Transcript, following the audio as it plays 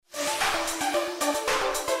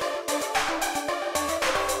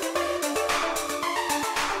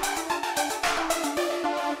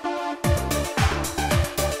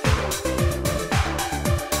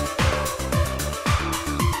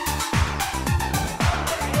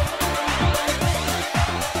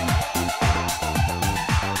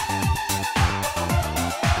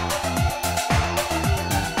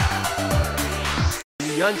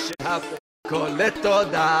עניין שהכל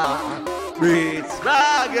לתודה,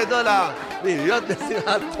 מצווה גדולה, להיות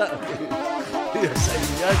לשמחת תמיד. יש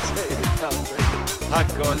עניין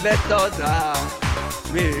שהכל לתודה,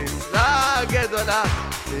 מצווה גדולה,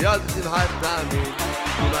 להיות לשמחת תמיד.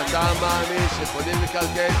 אם אתה מאמין שיכולים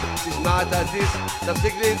לקלקל, תשמע את הדיסק,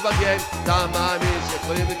 תפסיק להתבגן. אתה מאמין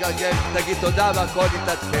שיכולים לקלקל, תגיד תודה והכל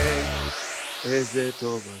יתעדכן. איזה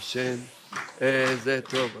טוב השם, איזה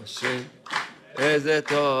טוב השם, איזה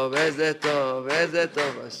טוב, איזה טוב, איזה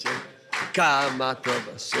טוב השם. כמה טוב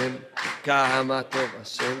השם, כמה טוב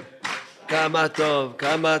השם, כמה טוב,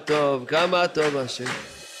 כמה טוב, כמה טוב השם.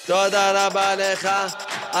 תודה רבה לך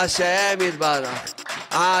השם יתברך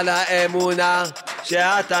על האמונה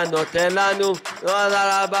שאתה נותן לנו.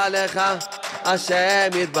 תודה רבה לך השם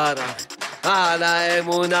יתברך על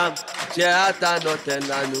האמונה שאתה נותן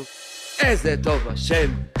לנו. איזה טוב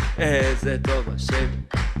השם, איזה טוב השם,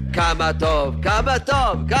 כמה טוב, כמה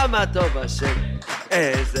טוב, כמה טוב השם.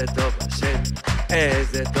 איזה טוב השם,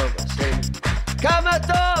 איזה טוב השם, כמה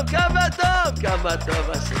טוב, כמה טוב, כמה טוב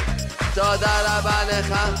השם. תודה רבה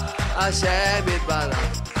לך השם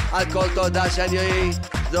יתברך על כל תודה שאני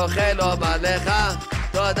זוכה לומר לך.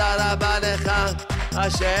 תודה רבה לך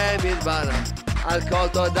השם יתברך על כל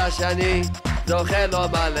תודה שאני זוכה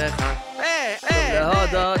לומר לך. טוב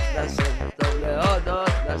להודות לשם, טוב להודות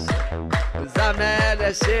לשם, זמר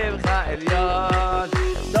לשמך עליון.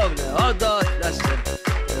 טוב להודות לשם,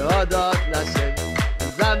 להודות לשם,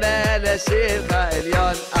 זמר לשמך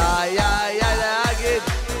עליון. איי איי איי להגיד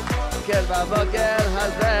כל בבוקר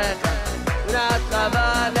הזה נתך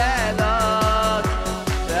בלילות,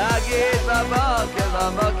 להגיד בבוקר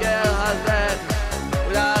בבוקר הזה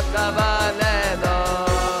נתך בלילות.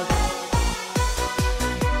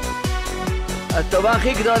 הטובה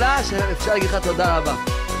הכי גדולה שאפשר להגיד לך תודה רבה,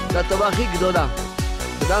 זו הטובה הכי גדולה.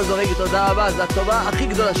 אדם זורק תודה רבה, זו הטובה הכי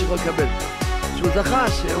גדולה שיכול לקבל, שהוא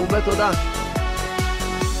זכה, שהוא אומר תודה.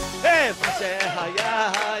 איפה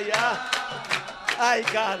שהיה היה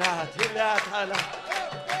העיקר להתחיל להתחלה.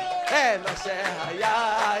 איפה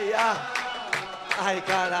שהיה היה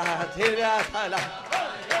העיקר להתחיל להתחלה.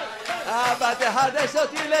 אבא תחדש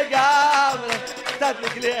אותי לגמרי,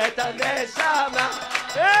 תדליק לי את הנשמה.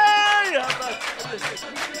 היי אבא תחדש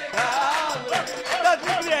אותי לגמרי,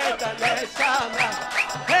 תדליק לי את הנשמה.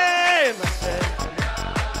 היי מה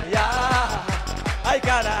שהיה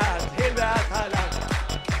העיקר להתחיל להתחלה.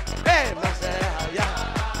 היי מה שהיה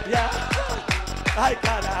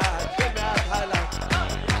העיקר להתחיל מההתחלה.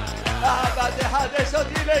 אבא תחדש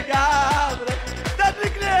אותי לגמרי,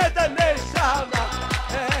 תדליק לי את הנשמה.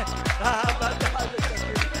 אבא תחדש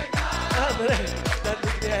אותי לגמרי,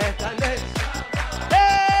 תדליק לי את הנשמה.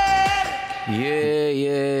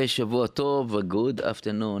 שבוע טוב, good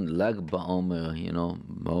afternoon, ל"ג בעומר,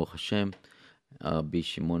 ברוך השם, Rabbi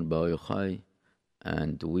Shimon Bar Yochai,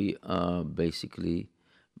 and we are basically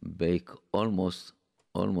back almost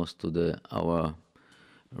to our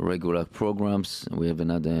regular programs. We have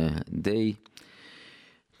another day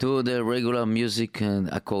to the regular music and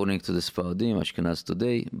according to the Sfaradim, Ashkenaz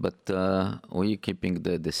today, but we're keeping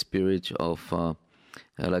the spirit of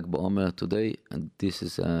Lag BaOmer today, and this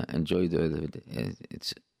is enjoy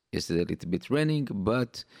it's a little bit raining,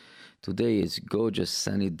 but today is gorgeous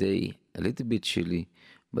sunny day, a little bit chilly,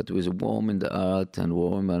 but with warm in the heart and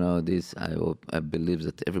warm around this. I believe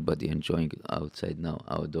that everybody enjoying outside now,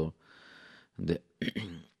 outdoor, the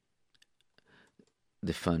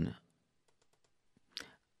fun.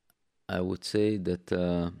 I would say that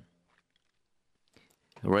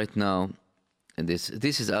right now,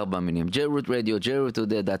 this is Arba Minim, JRoot Radio,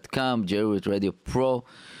 JRootToday.com, JRoot Radio Pro,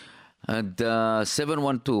 and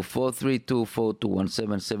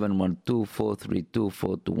 712-432-4217,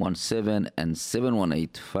 712-432-4217, and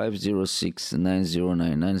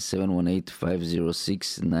 718-506-9099,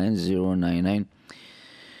 718-506-9099.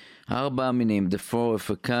 Arba Minim, the four of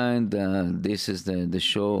a kind. This is the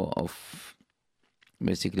show of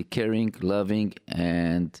basically caring, loving,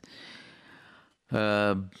 and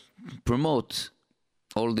promote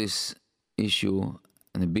all this issue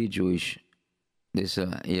and be Jewish. This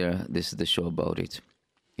is the show about it.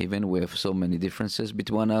 Even we have so many differences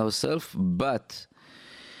between ourselves, but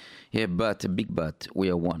a big but, we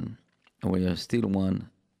are one. We are still one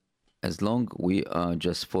as long we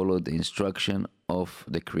just follow the instruction of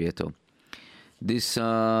the Creator. This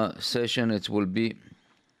session, it will be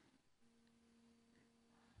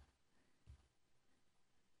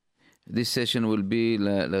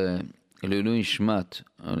Leilu Ishmat.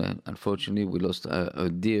 Unfortunately, we lost a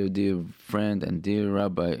dear friend and dear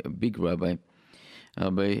rabbi, a big rabbi,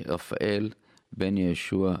 Rabbi Rafael Ben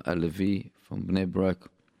Yeshua Alevi from Bnei Brak.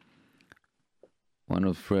 one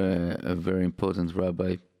of a very important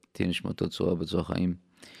rabbi, תהיה נשמתו צרורה בצור החיים,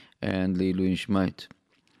 and לעילוי נשמת.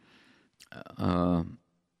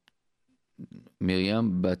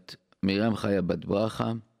 מרים חיה בת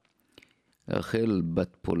ברכה, רחל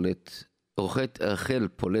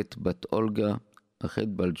פולט בת אולגה, רחל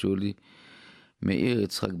בת ג'ולי, מאיר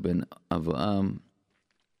יצחק בן אברהם,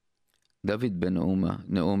 דוד בן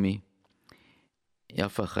נעמי,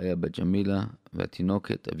 יפה חיה בת ג'מילה,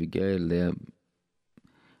 והתינוקת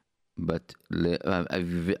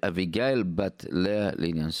אביגיל בת לאה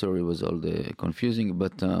לעניין, sorry was all the confusing,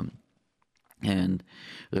 but and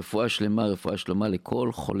רפואה שלמה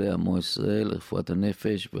לכל חולי עמו ישראל, רפואת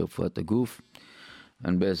הנפש ורפואת הגוף,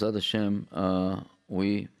 and בעזרת השם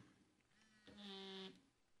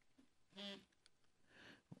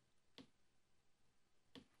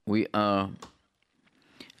we are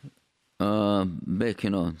back,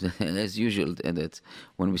 as usual, and that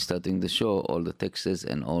when we're starting the show, all the texts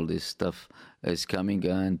and all this stuff is coming,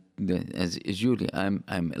 and as usually, I'm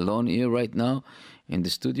alone here right now in the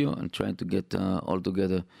studio and trying to get all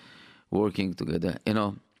together, working together,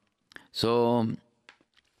 So,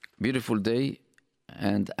 beautiful day,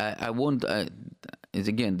 and I won't.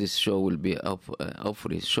 Again, this show will be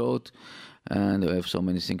hopefully short, and we have so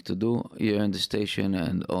many things to do here in the station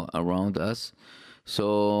and around us.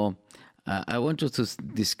 So I wanted to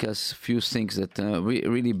discuss a few things that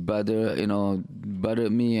really bother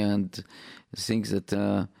me, and things that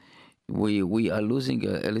we are losing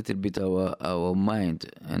a little bit our mind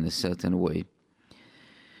in a certain way.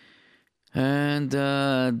 And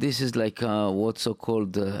this is like what's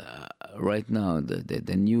so-called right now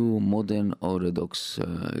the new modern Orthodox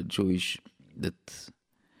Jewish, that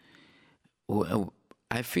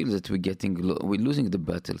I feel that we're losing the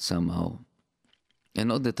battle somehow. And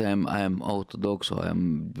not that I am Orthodox or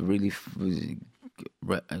I'm really,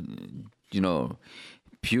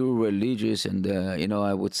 pure religious and,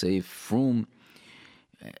 I would say frum.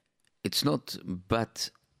 It's not, but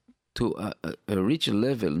to a reach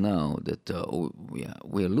level now that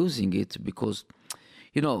we are losing it because,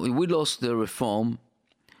 we lost the reform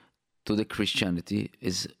to the Christianity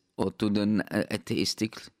or to the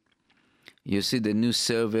atheistic. You see the new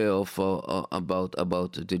survey of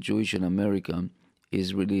about the Jewish in America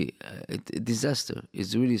is really a disaster.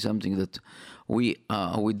 It's really something that we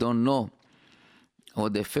don't know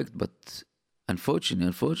what the effect, but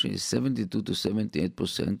unfortunately, 72 to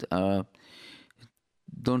 78%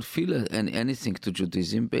 don't feel anything to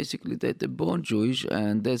Judaism. Basically, they're born Jewish,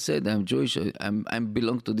 and they said, "I'm Jewish. I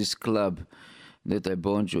belong to this club that I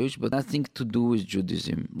born Jewish," but nothing to do with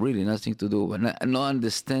Judaism. Really, nothing to do. No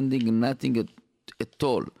understanding, nothing at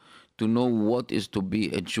all to know what is to be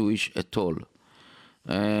a Jewish at all.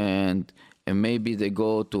 And maybe they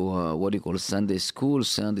go to what you call Sunday school,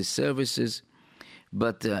 Sunday services,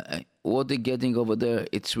 but what they're getting over there,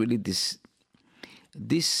 it's really this.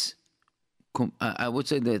 I would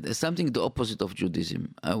say that something the opposite of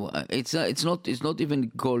Judaism. It's not even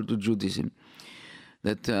called to Judaism.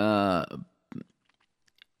 That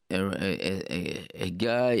a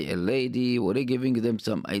guy, a lady, what are giving them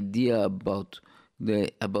some idea about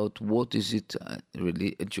what is it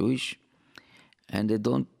really Jewish, and they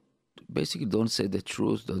don't say the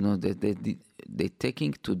truth. They're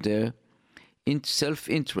taking to their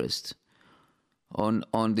self-interest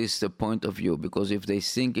on this point of view, because if they're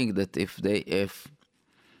thinking that if they have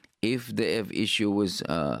issue with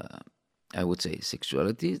I would say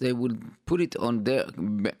sexuality, they will put it on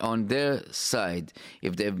their side.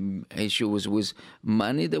 If they have issue with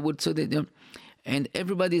money, they would say that. And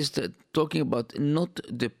everybody is talking about not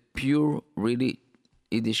the pure, really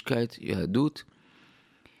Yiddishkeit, JRoot.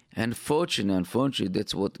 And unfortunately,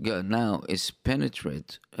 that's what God now is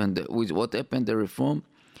penetrate. And with what happened, the reform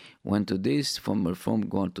went to this, from reform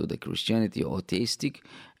gone to the Christianity or theistic,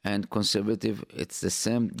 and conservative, it's the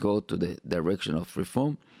same, go to the direction of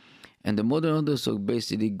reform. And the modern Orthodox are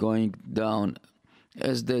basically going down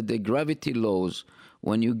as the gravity laws.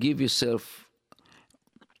 When you give yourself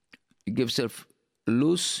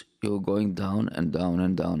loose, you're going down and down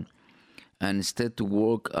and down. And instead to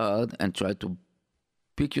work hard and try to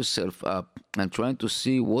pick yourself up and trying to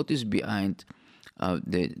see what is behind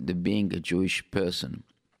the being a Jewish person.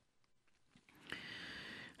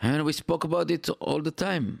 And we spoke about it all the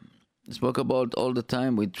time.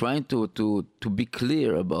 We're trying to be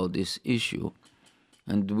clear about this issue.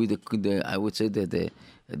 And with I would say that the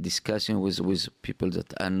discussion with people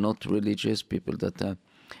that are not religious, people that are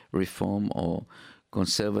reform or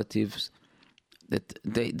conservatives, that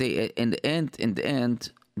they in the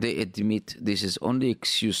end they admit this is only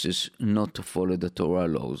excuses not to follow the Torah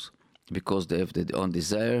laws, because they have their own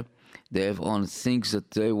desire, They have on things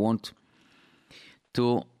that they want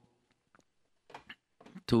to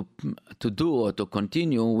do or to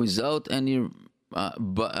continue without any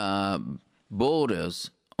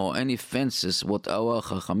borders or any fences. What our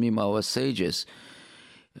Chachamim, our sages,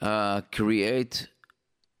 create.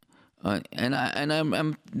 I'm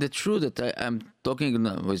the truth that I'm talking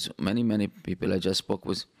with many people. I just spoke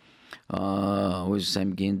with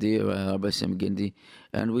Sam Gindi, Rabbi Sam Gindi,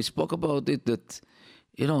 and we spoke about it. That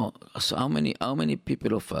so how many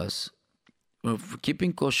people of us are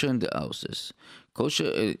keeping kosher in the houses,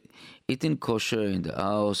 eating kosher in the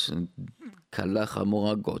house, and Kala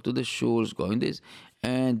Chamora, go to the shuls, going this,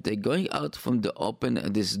 and they're going out from the open.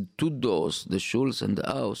 There's two doors, the shuls and the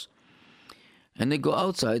house, and they go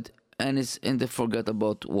outside. And they forget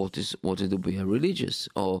about what is to be a religious,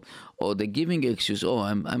 or they're giving excuse. Oh,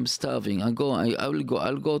 I'm starving. I'll go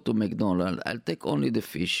to McDonald's. I'll take only the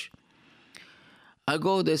fish. I'll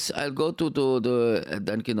go to the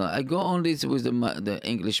Dunkin'. I go only with the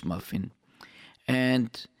English muffin,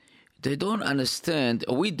 and they don't understand.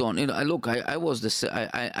 We don't. Look. I was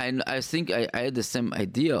I think I had the same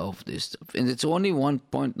idea of this, and it's only one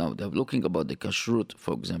point now. They're looking about the JRoot,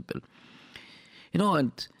 for example.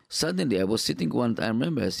 And suddenly I was sitting I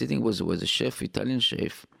remember sitting with a chef, Italian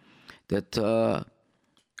chef, that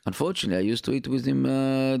unfortunately I used to eat with him,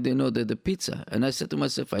 the pizza. And I said to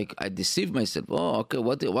myself, I deceived myself. Oh, okay,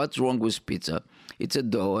 what's wrong with pizza? It's a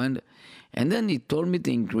dough. And then he told me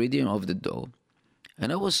the ingredient of the dough.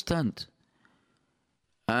 And I was stunned.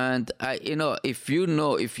 And if you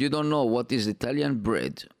don't know what is Italian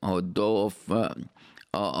bread or dough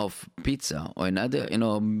of pizza or another,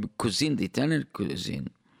 cuisine, the Italian cuisine,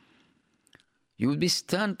 you would be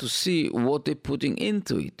stunned to see what they're putting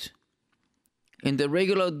into it. In the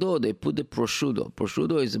regular dough, they put the prosciutto.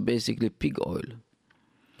 Prosciutto is basically pig oil.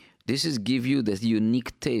 This is give you the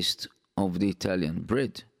unique taste of the Italian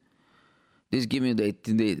bread. This gives you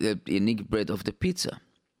the unique bread of the pizza.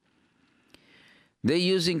 They're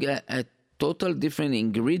using a total different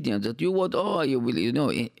ingredient that you would,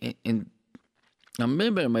 I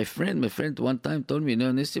remember my friend one time told me,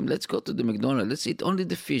 Nissim, let's go to the McDonald's. Let's eat only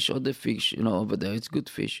the fish, over there. It's good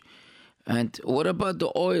fish. And what about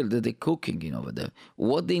the oil that they're cooking over there?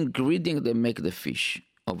 What the ingredient they make the fish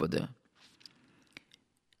over there?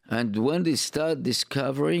 And when they start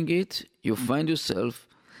discovering it, you find yourself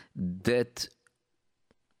that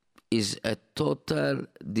is a total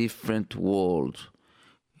different world.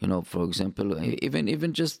 For example,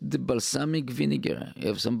 even just the balsamic vinegar. You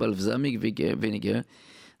have some balsamic vinegar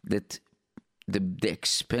that the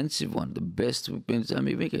expensive one, the best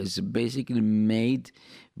balsamic vinegar, is basically made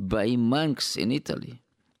by monks in Italy,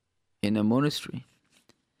 in a monastery.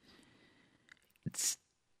 It's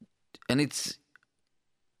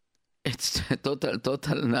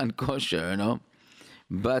total non-kosher,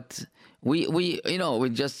 But we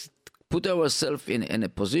just put ourselves in a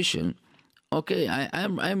position. Okay,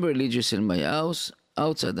 I'm religious in my house.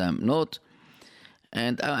 Outside, I'm not,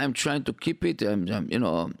 and I'm trying to keep it.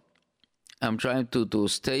 I'm trying to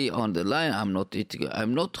stay on the line. I'm not eating.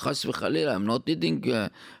 I'm not chas v'chalila. I'm not eating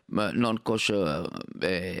non-kosher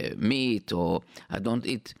meat, or I don't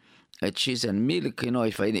eat cheese and milk.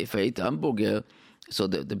 If I eat hamburger, so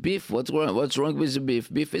the beef. What's wrong with the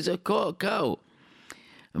beef? Beef is a cow.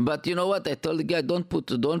 But you know what? I told the guy, don't put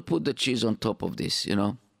the cheese on top of this.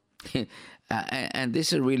 And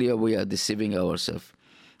this is really we are deceiving ourselves,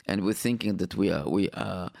 and we're thinking that we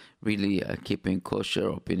are really keeping kosher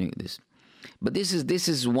or pinning this. But this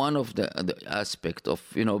is one of the aspect of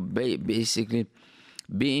basically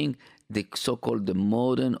being the so-called the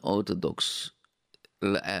modern Orthodox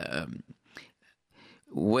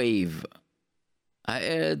wave. I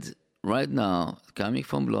heard right now coming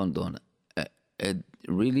from London a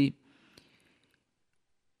really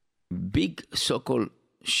big so-called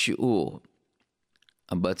shiur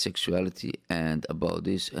about sexuality and about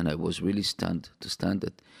this, and I was really stunned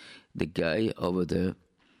that the guy over there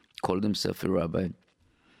called himself a rabbi,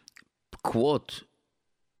 quote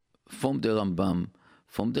from the Rambam,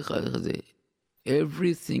 from the Chazal,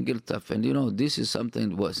 every single stuff. And this is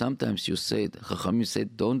something what sometimes you said, Chachamim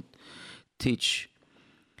said, don't teach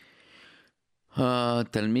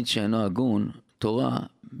Talmid she'eno agun Torah,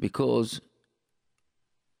 because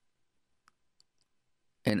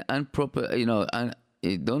an improper,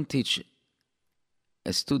 don't teach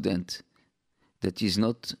a student that is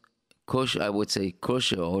not kosher, I would say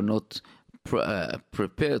kosher, or not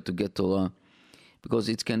prepared to get Torah, because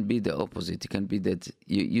it can be the opposite. It can be that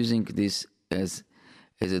you're using this as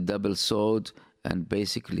a double sword, and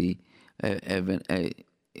basically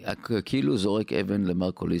כאילו זורק אבן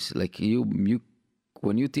למרקוליס, like you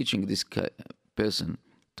when you're teaching this person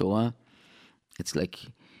Torah, it's like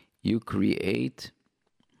you create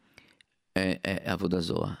a avodah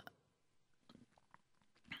zorah.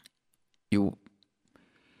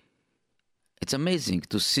 It's amazing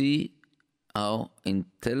to see how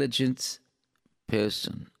intelligent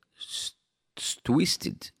person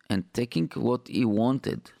twisted and taking what he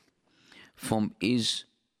wanted from his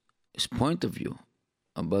point of view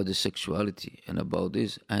about the sexuality and about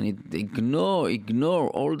this, and it ignore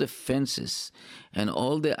all the fences and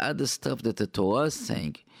all the other stuff that the Torah is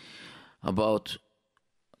saying about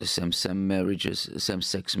the same marriages,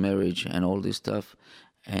 same-sex marriage, and all this stuff,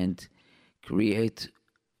 and create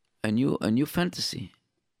a new fantasy.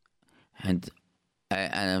 And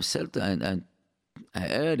I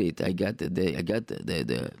heard it. I got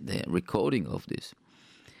the recording of this.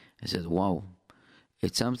 I said, "Wow,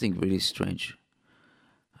 it's something really strange."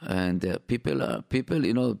 And people,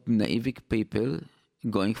 naive people,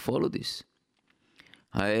 going follow this.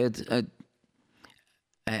 I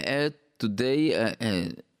heard today,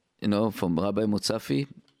 from Rabbi Mutzafi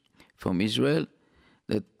from Israel,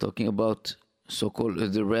 that talking about so-called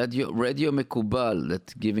the radio mekubal,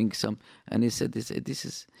 that giving some, and he said this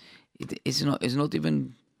is not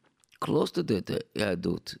even close to the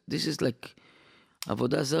Yahudut. This is like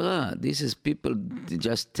avodah zarah. This is people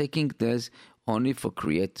just taking this only for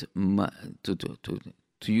to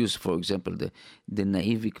use, for example, the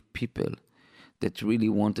naive people that really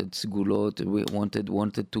wanted segulot,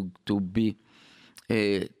 wanted to be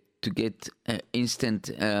to get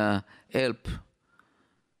instant help.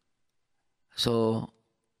 So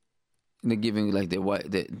they're giving like the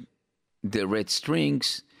red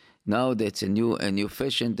strings. Now that's a new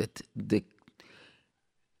fashion, that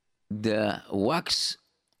the wax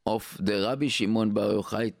of the Rabbi Shimon Bar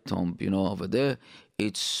Yochai tomb, over there,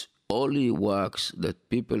 it's only wax that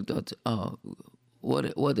people thought, oh,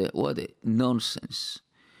 what a nonsense.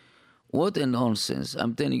 What a nonsense.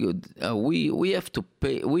 I'm telling you, we have to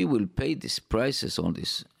pay, we will pay these prices on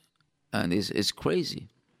this. And it's crazy.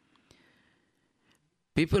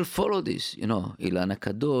 People follow this, Ilan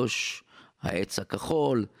HaKadosh, Ha'etz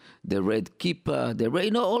HaKachol, the red kippah,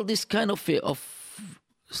 all this kind of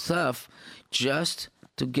stuff, just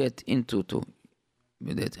to get into it.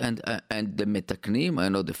 And the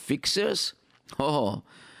metaknim, the fixers. Oh,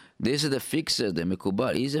 this is the fixer, the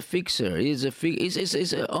mekubal. He's a fixer. He's a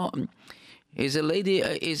lady.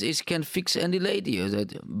 He can fix any lady.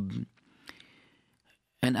 And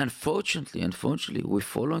unfortunately, we're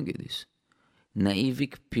following this. Naive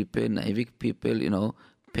people,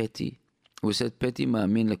 petty. We said petty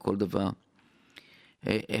מאמין לכל דבר.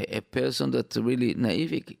 A person that really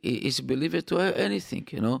naive is believer to anything,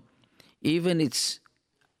 Even it's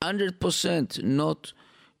 100% not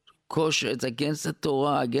kosher, it's against the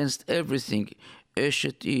Torah, against everything.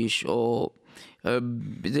 Eshet ish or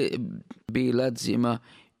Bilat Zima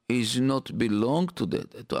is not belong to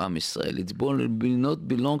Am Yisrael. It's not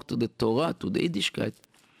belong to the Torah, to the Yiddishkeit.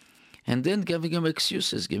 And then giving him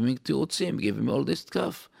excuses, giving tirutzim, giving him all this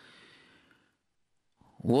stuff.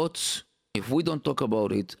 If we don't talk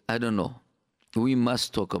about it, I don't know. We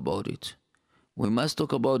must talk about it. We must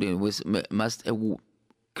talk about it. We must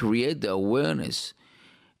create the awareness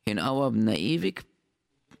in our naive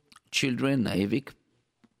children, naive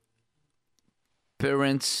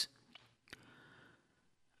parents,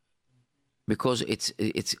 because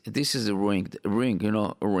this is a ring.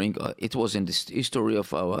 It was in the history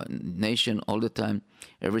of our nation all the time.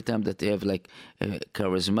 Every time that they have like a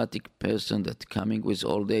charismatic person that coming with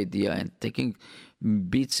all the idea and taking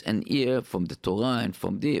bits and ear from the Torah and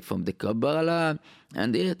from the Kabbalah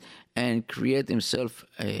and create himself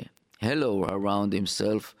a halo around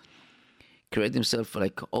himself, create himself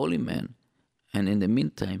like a holy man, and in the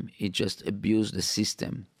meantime he just abused the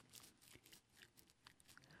system.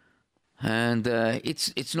 And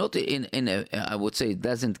it's not in a, I would say it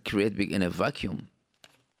doesn't create in a vacuum.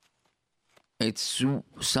 It's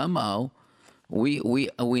somehow we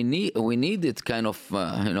need it kind of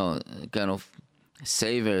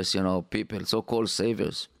savers, people, so-called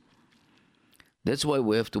savers. That's why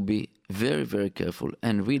we have to be very, very careful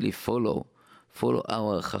and really follow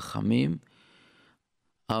our chachamim,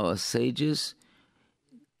 our sages,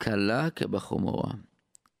 kala kebachomora,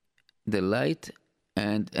 the light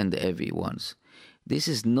and the heavy ones. This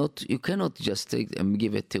is not, you cannot just take and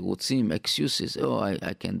give it terutzim, excuses. Oh,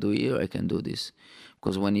 I can do here, I can do this.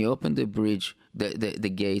 Because when you open the bridge, the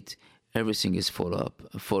gate, everything is fall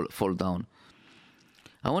down.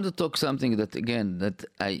 I want to talk something that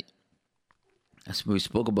as we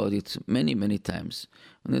spoke about it many times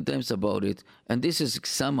about it, and this is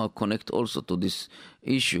somehow connect also to this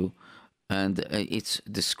issue and it's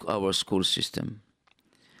our school system.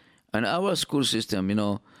 And our school system,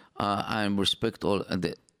 I respect all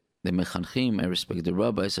the mechanchim, I respect the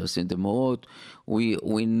rabbis, I respect the morot.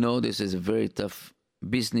 We know this is a very tough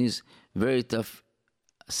business, very tough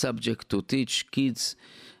subject to teach kids,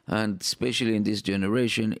 and especially in this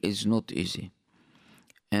generation, it's not easy.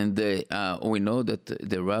 And we know that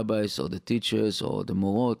the rabbis or the teachers or the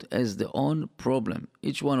morot has their own problem.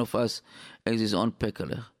 Each one of us has his own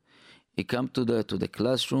pekeler. He comes to the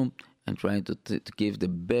classroom and trying to give the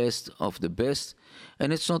best of the best,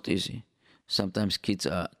 and it's not easy. Sometimes kids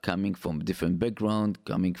are coming from different background,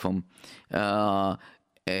 coming from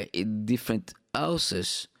different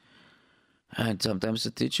houses, and sometimes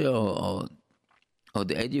the teacher or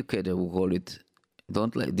the educator will call it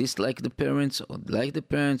don't dislike the parents or like the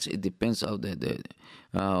parents. It depends how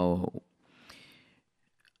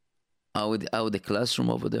how the classroom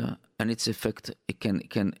over there, and its effect it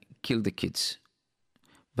can kill the kids.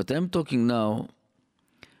 But I'm talking now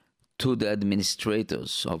to the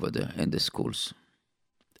administrators over there in the schools.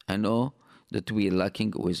 I know that we are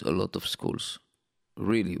lacking with a lot of schools.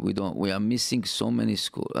 Really, we are missing so many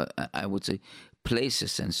schools. I would say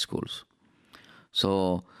places and schools.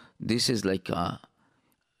 So this is like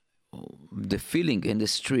the feeling in the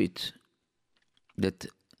street that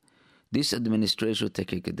this administration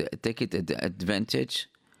take it advantage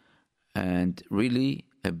and really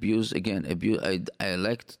abuse. I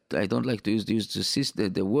don't like to use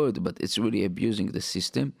the word, but it's really abusing the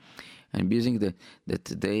system and abusing that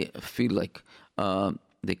they feel like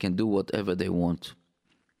they can do whatever they want.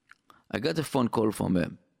 I got a phone call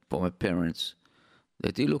from my parents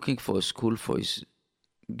that he's looking for a school for his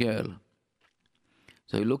girl.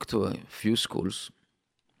 So he looked to a few schools,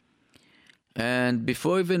 and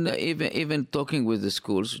before even talking with the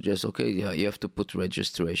schools, just you have to put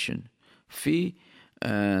registration fee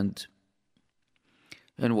and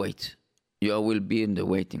wait. You will be in the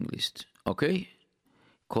waiting list. Okay,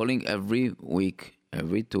 calling every week,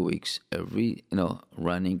 every 2 weeks,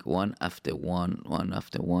 running one after one.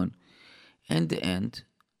 And the end,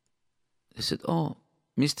 they said, "Oh,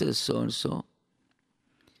 Mr. So and so,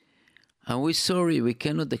 and we're sorry, we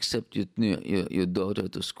cannot accept your daughter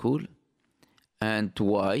to school. And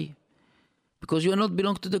why? Because you are not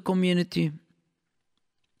belong to the community.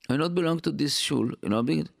 You not belong to this shul.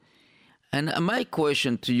 And my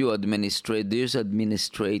question to you, administrators,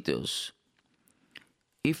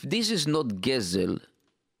 if this is not gezel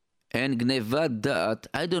and gnevat da'at,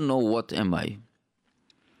 I don't know what am I.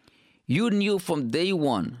 You knew from day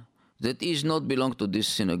one that he is not belong to this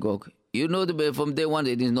synagogue. You know from day one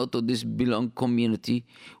that he is not to this belong community.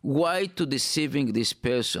 Why to deceiving this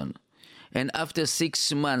person? And after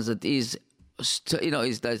 6 months that is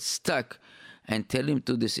that stuck, and tell him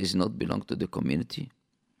to this is not belong to the community.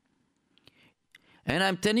 And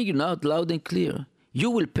I'm telling you now loud and clear,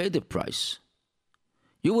 you will pay the price.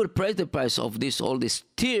 You will pay the price of all these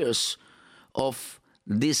tears of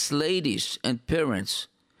these ladies and parents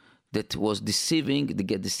that was deceiving,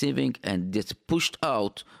 and gets pushed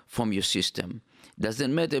out from your system.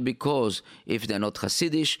 Doesn't matter, because if they're not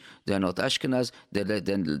Hasidish, they're not Ashkenaz, they're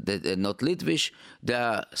not Litvish,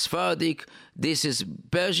 they're Sephardic, this is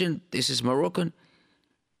Persian, this is Moroccan.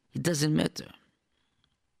 It doesn't matter.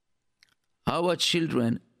 Our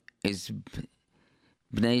children is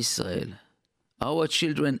Bnei Israel. Our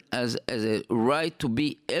children has a right to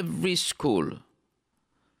be every school.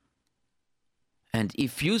 And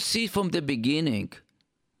if you see from the beginning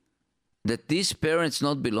that these parents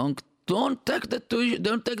not belong, don't take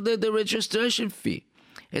the registration fee.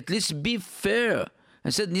 At least be fair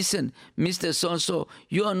and said, listen, Mr. So-and-so,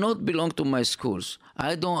 you are not belong to my schools.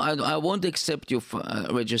 I won't accept your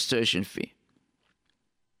registration fee.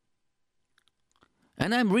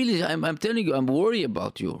 And I'm telling you, I'm worried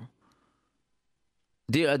about you,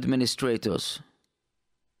 dear administrators,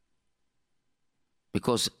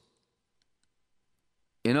 because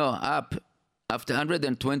after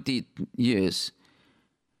 120 years,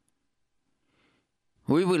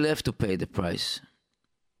 we will have to pay the price.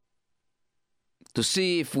 To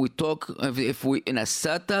see if we in a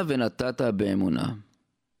sata v'natata be'emunah.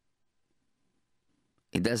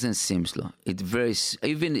 It doesn't seem slow. It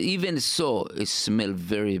even so, it smells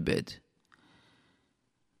very bad.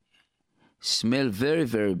 Smell very,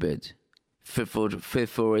 very bad.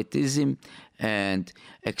 Favoritism and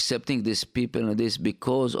accepting these people and this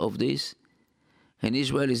because of this. And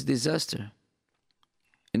Israel is disaster.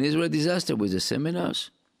 In Israel, disaster with the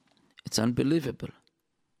seminars. It's unbelievable.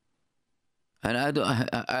 And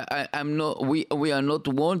we are not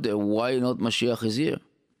wonder why not Mashiach is here.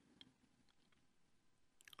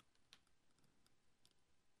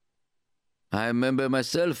 I remember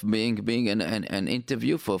myself being an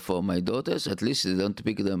interview for my daughters. At least they don't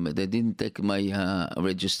pick them. They didn't take my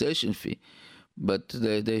registration fee, but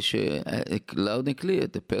they loud and clear.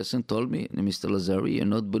 The person told me, Mr. Lazari, you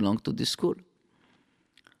not belong to this school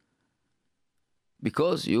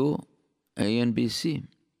because you A and B C.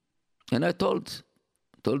 And I told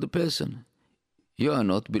the person, you are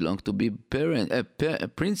not belong to be a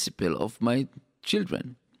principal of my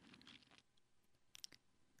children.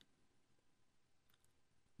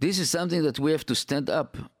 This is something that we have to stand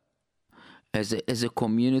up as a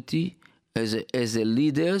community, as a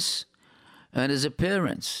leaders, and as a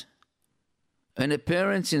parents. And the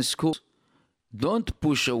parents in schools don't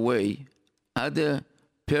push away other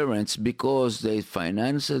parents because they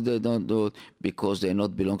finances they don't do it, because they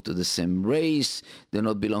not belong to the same race, they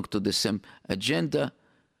not belong to the same agenda.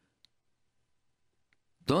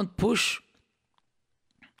 Don't push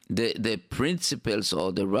the principals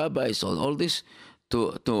or the rabbis or all this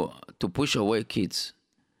to push away kids.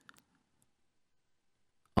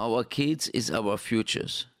 Our kids is our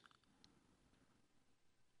futures.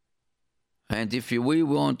 And if we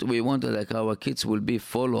want like our kids will be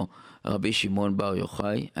follow Rabbi Shimon Bar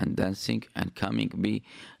Yochai and dancing and coming be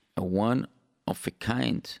a one of a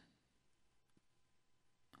kind,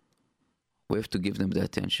 we have to give them the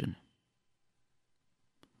attention.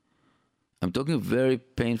 I'm talking very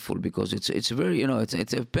painful because it's very,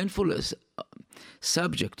 it's a painful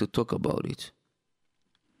subject to talk about it.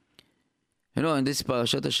 In this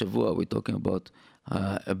Parashat HaShavua, we're talking about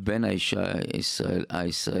Ben Aisha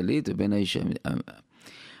Israeli, the Ben Aisha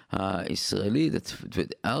Israeli, that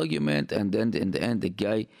with argument, and then in the end the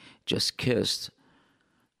guy just cursed,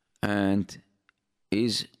 and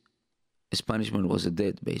his punishment was a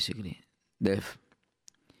death, basically, death.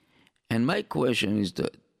 And my question is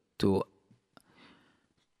to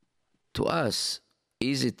us,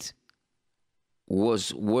 is it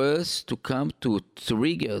was worse to come to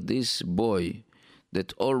trigger this boy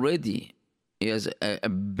that already he has a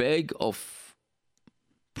bag of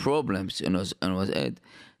problems on his head,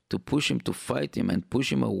 to push him, to fight him and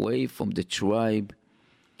push him away from the tribe,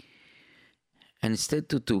 and instead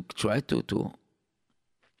to try to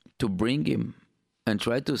bring him and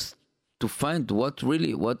try to find what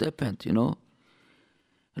happened,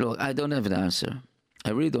 Look, I don't have the answer. I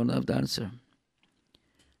really don't have the answer.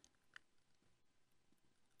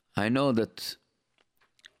 I know that,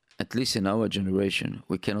 at least in our generation,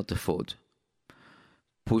 we cannot afford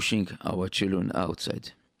pushing our children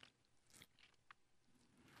outside.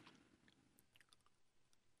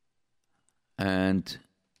 And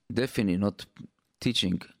definitely not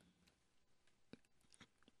teaching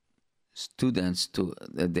students to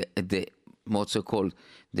the what's called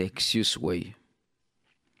the excuse way,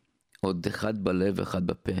 or the chad balev echad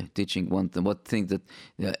bapeh, teaching one thing that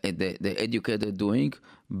the educator doing,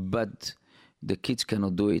 but the kids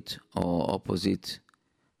cannot do it, or opposite.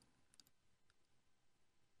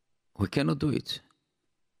 We cannot do it.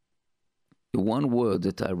 The one word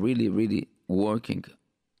that are really, really working,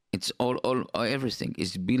 it's all everything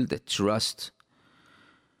is build a trust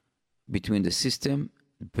between the system,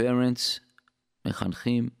 parents,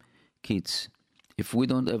 mechanchim, kids. If we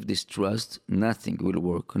don't have this trust, nothing will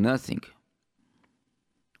work. Nothing.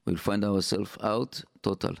 We'll find ourselves out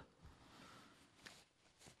total.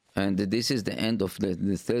 And this is the end of the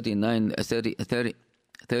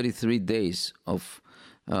 33 days of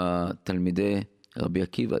Talmidei Rabbi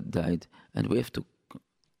Akiva died, and we have to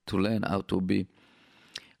learn how to be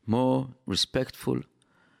more respectful,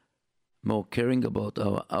 more caring about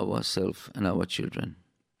ourselves and our children.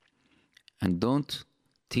 And don't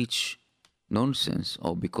teach nonsense,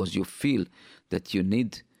 or because you feel that you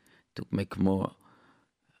need to make more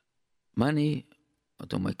money or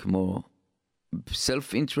to make more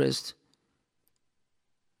self-interest.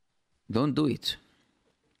 Don't do it.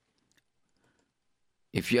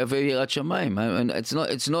 If you have a Yirat Shamayim, and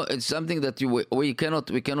it's something that we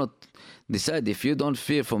cannot decide. If you don't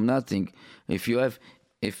fear from nothing, if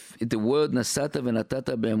the word Nasata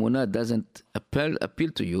v'Natata be'emunah doesn't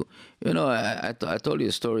appeal to you, I told you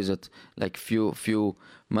a story that like few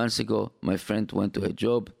months ago, my friend went to a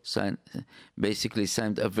job, signed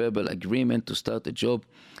a verbal agreement to start a job,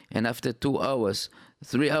 and after 3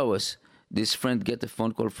 hours, this friend get a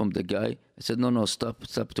phone call from the guy. I said, no, stop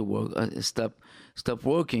to work, stop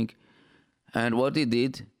working. And what he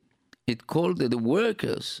did, it called the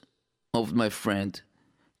workers of my friend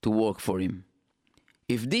to work for him.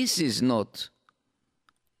 If this is not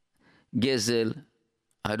Gezel,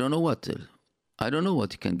 I don't know what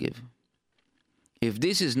he can give. If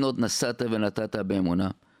this is not Nasata v'Natata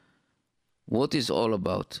be'emunah, what is all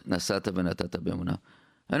about Nasata v'Natata be'emunah?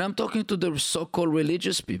 And I'm talking to the so-called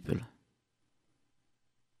religious people.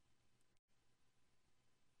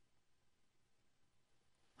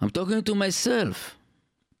 I'm talking to myself.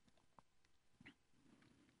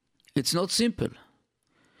 It's not simple.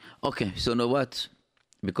 Okay, so you know what?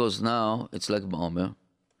 Because now it's like Ba'omer,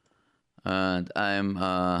 and I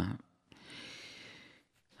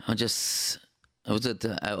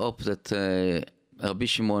hope that Rabbi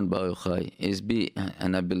Shimon Bar Yochai is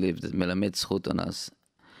and I believe that Melamed Zchut on us,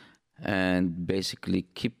 and basically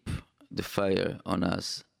keep the fire on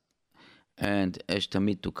us, and אש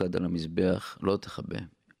תמיד תוקד על המזבח, לא תכבה.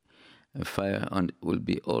 A fire will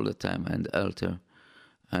be all the time on the altar,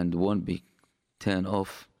 and won't be turned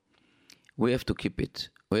off. We have to keep it.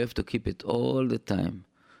 We have to keep it all the time,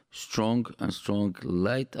 strong and strong.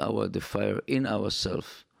 Light the fire in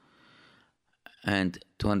ourselves, and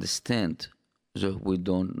to understand that we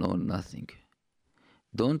don't know nothing.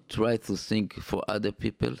 Don't try to think for other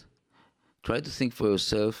people. Try to think for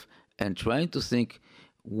yourself, and try to think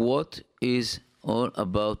what is all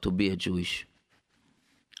about to be a Jewish.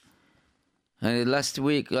 And last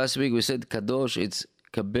week we said Kadosh, it's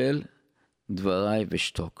Kabel, Dvarai,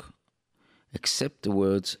 Veshtok. Accept the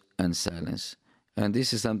words and silence. And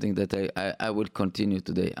this is something that I will continue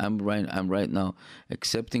today. I'm right now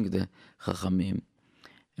accepting the Chachamim.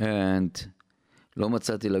 And לא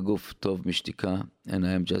מצאתי לגוף טוב משתיקה, and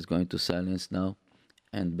I am just going to silence now.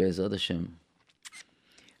 And Be'ezrat Hashem,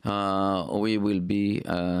 we will be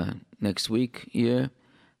next week here,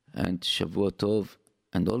 and Shavua Tov,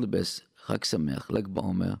 and all the best. Chag Sameach, Lag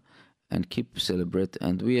BaOmer, and keep celebrate.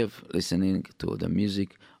 And we have listening to the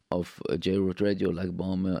music of JRoot Radio, Lag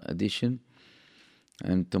BaOmer edition.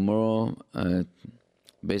 And tomorrow,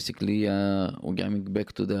 basically, we're going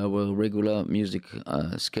back to our regular music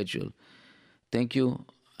schedule. Thank you.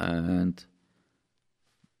 And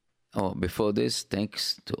before this,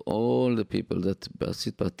 thanks to all the people that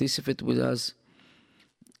participate with us.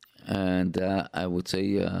 And I would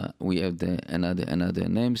say we have another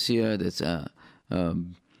names here. That's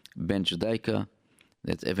Ben Judaika,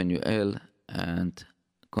 that's Avenue L, and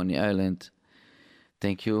Coney Island.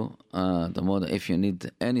 Thank you. If you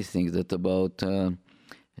need anything that about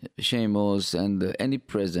Shemos and any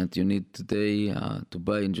present you need today to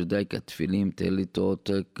buy in Judaika, tefillin,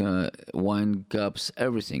 telitot, wine cups,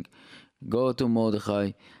 everything, go to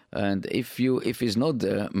Mordechai. And if he's not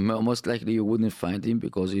there, most likely you wouldn't find him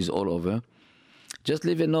because he's all over. Just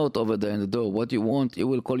leave a note over there in the door. What you want, he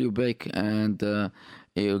will call you back, and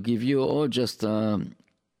he'll give you, or just give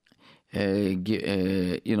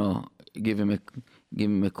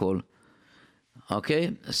him a call.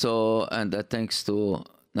 Okay. So, and that thanks to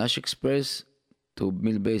Nash Express, to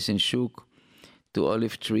Mill Basin Shuk, to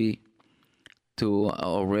Olive Tree, to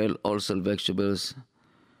Aurel Wholesale Vegetables,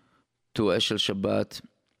 to Eshel Shabbat,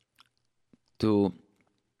 to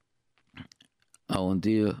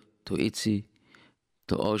Aondir, to Itzi,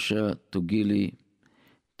 to Osher, to Gili,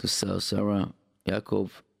 to Sarah,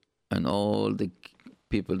 Yaakov, and all the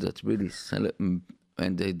people that really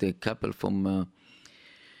and the couple from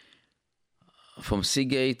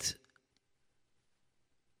Seagate,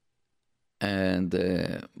 and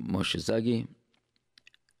Moshe Zagi,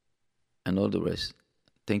 and all the rest.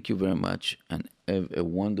 Thank you very much, and have a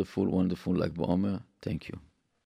wonderful, wonderful Lag BaOmer. Thank you.